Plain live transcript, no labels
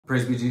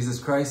Praise be Jesus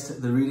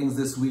Christ. The readings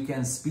this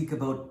weekend speak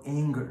about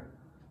anger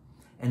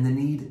and the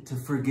need to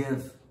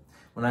forgive.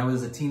 When I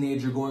was a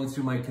teenager going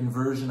through my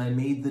conversion, I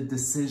made the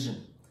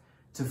decision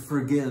to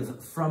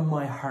forgive from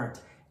my heart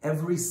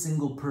every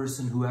single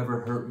person who ever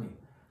hurt me,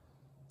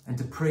 and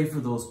to pray for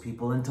those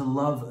people and to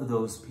love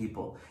those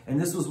people. And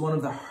this was one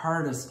of the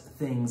hardest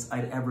things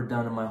I'd ever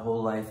done in my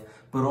whole life,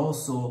 but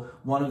also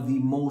one of the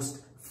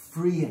most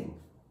freeing,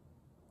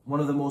 one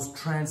of the most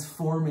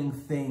transforming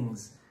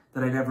things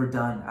that I'd ever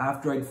done.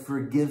 After I'd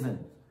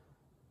forgiven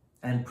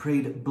and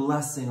prayed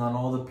blessing on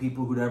all the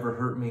people who'd ever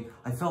hurt me,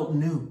 I felt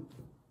new.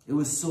 It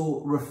was so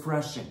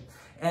refreshing.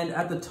 And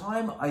at the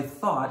time I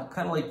thought,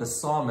 kind of like the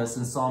psalmist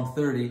in Psalm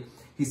 30,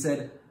 he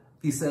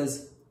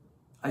says,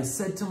 I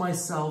said to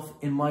myself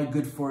in my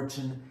good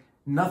fortune,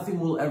 nothing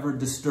will ever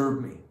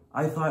disturb me.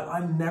 I thought,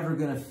 I'm never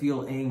going to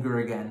feel anger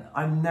again.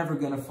 I'm never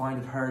going to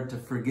find it hard to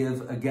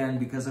forgive again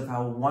because of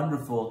how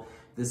wonderful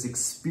this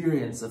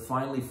experience of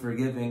finally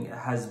forgiving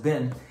has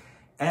been.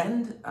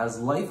 And as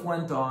life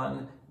went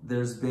on,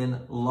 there's been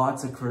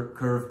lots of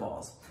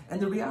curveballs.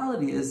 And the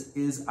reality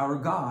is our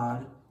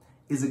God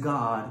is a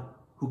God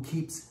who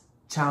keeps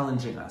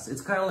challenging us.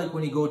 It's kind of like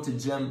when you go to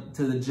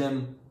the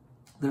gym,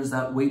 there's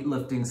that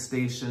weightlifting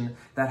station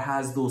that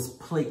has those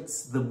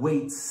plates, the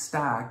weights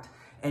stacked,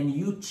 and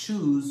you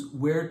choose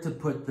where to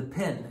put the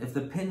pin. If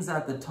the pin's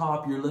at the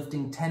top, you're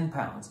lifting 10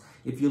 pounds.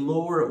 If you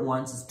lower it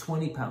once, it's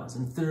 20 pounds,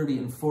 and 30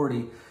 and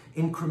 40,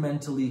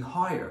 incrementally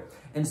higher.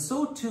 And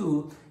so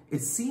too,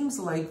 it seems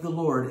like the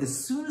Lord, as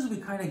soon as we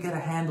kind of get a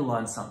handle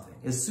on something,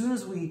 as soon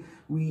as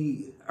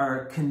we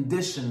are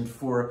conditioned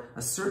for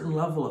a certain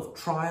level of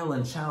trial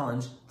and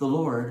challenge, the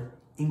Lord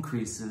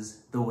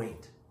increases the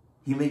weight.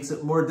 He makes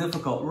it more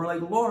difficult. We're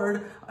like,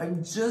 Lord,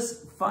 I'm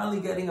just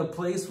finally getting a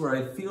place where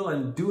I feel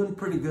I'm doing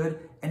pretty good,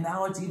 and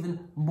now it's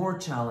even more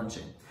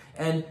challenging.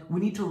 And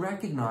we need to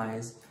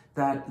recognize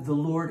that the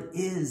Lord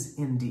is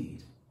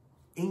indeed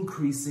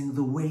increasing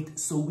the weight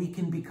so we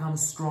can become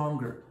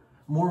stronger,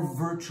 more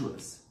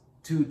virtuous,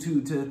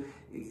 to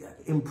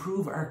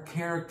improve our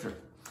character.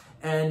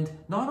 And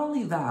not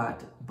only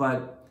that,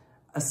 but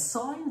a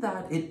sign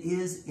that it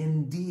is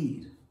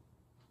indeed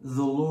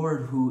the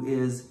Lord who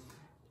is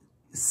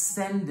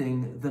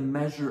sending the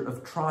measure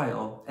of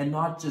trial and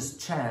not just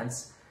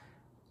chance.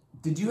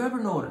 Did you ever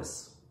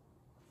notice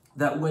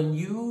that when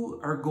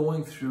you are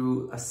going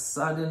through a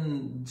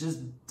sudden,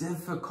 just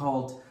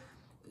difficult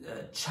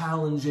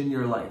challenge in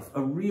your life,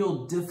 a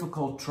real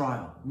difficult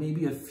trial,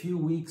 maybe a few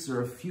weeks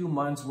or a few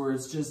months where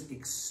it's just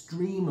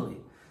extremely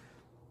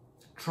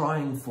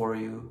trying for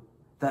you,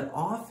 that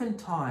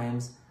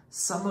oftentimes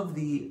some of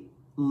the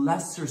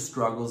lesser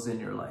struggles in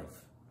your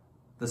life,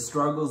 the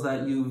struggles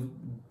that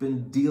you've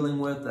been dealing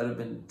with, that have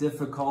been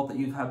difficult, that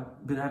you've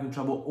been having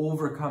trouble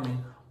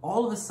overcoming,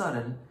 all of a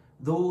sudden,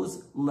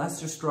 those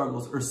lesser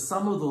struggles, or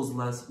some of those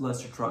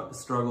lesser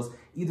struggles,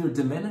 either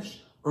diminish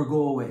or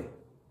go away.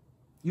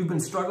 You've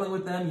been struggling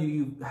with them,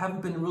 you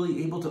haven't been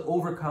really able to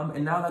overcome,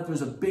 and now that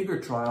there's a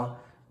bigger trial,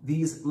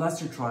 these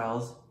lesser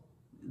trials,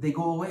 they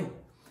go away.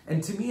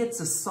 And to me, it's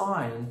a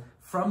sign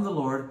from the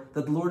Lord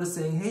that the Lord is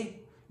saying,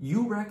 hey,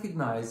 you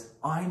recognize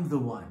I'm the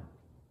one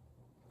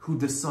who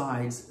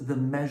decides the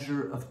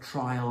measure of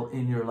trial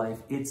in your life.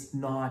 It's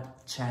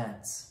not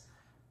chance.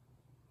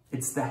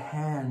 It's the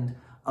hand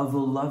of a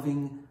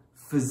loving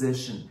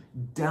physician,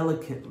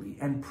 delicately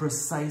and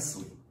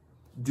precisely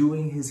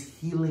doing his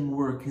healing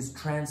work, his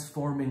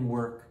transforming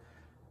work.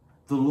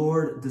 The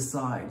Lord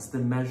decides the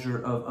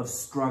measure of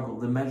struggle,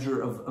 the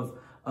measure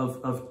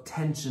of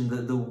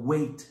tension, the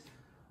weight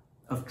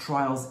of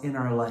trials in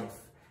our life.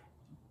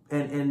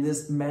 And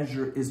this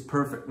measure is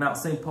perfect. Now,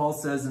 St. Paul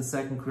says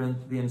in 2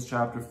 Corinthians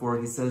chapter 4,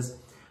 he says,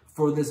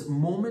 for this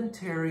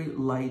momentary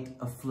light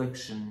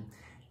affliction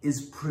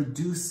is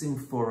producing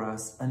for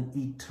us an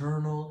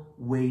eternal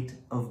weight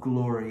of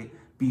glory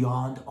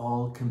beyond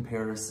all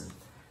comparison.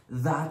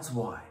 That's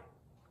why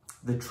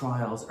the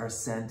trials are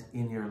sent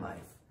in your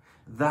life.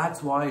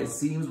 That's why it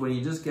seems when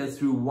you just get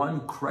through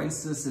one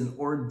crisis and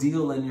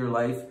ordeal in your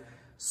life,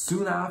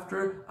 soon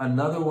after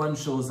another one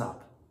shows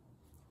up.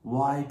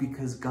 Why?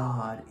 Because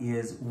God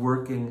is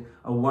working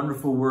a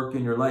wonderful work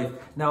in your life.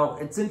 Now,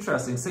 it's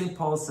interesting. St.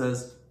 Paul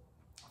says,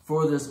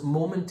 for this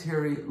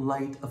momentary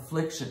light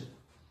affliction.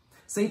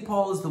 St.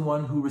 Paul is the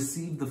one who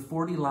received the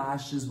 40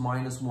 lashes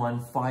minus 1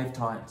 5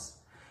 times.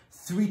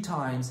 3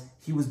 times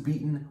he was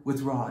beaten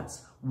with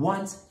rods.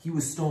 Once he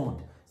was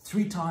stoned.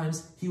 3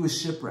 times he was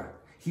shipwrecked.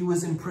 He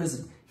was in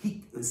prison.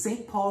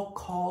 St. Paul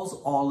calls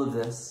all of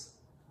this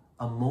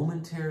a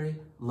momentary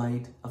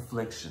light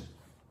affliction,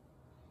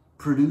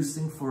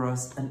 producing for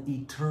us an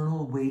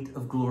eternal weight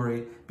of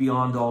glory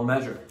beyond all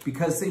measure.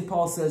 Because St.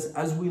 Paul says,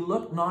 as we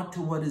look not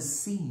to what is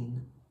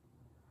seen,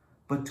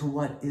 but to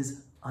what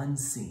is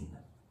unseen.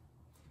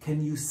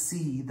 Can you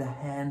see the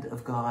hand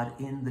of God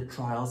in the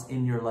trials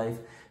in your life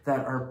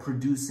that are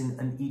producing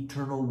an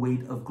eternal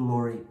weight of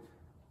glory,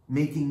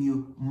 making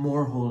you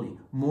more holy,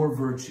 more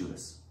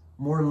virtuous,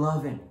 more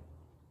loving?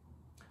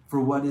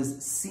 For what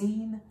is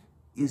seen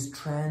is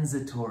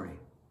transitory,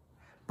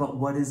 but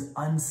what is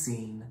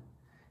unseen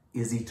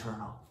is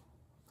eternal.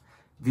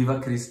 Viva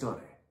Cristo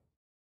Rey.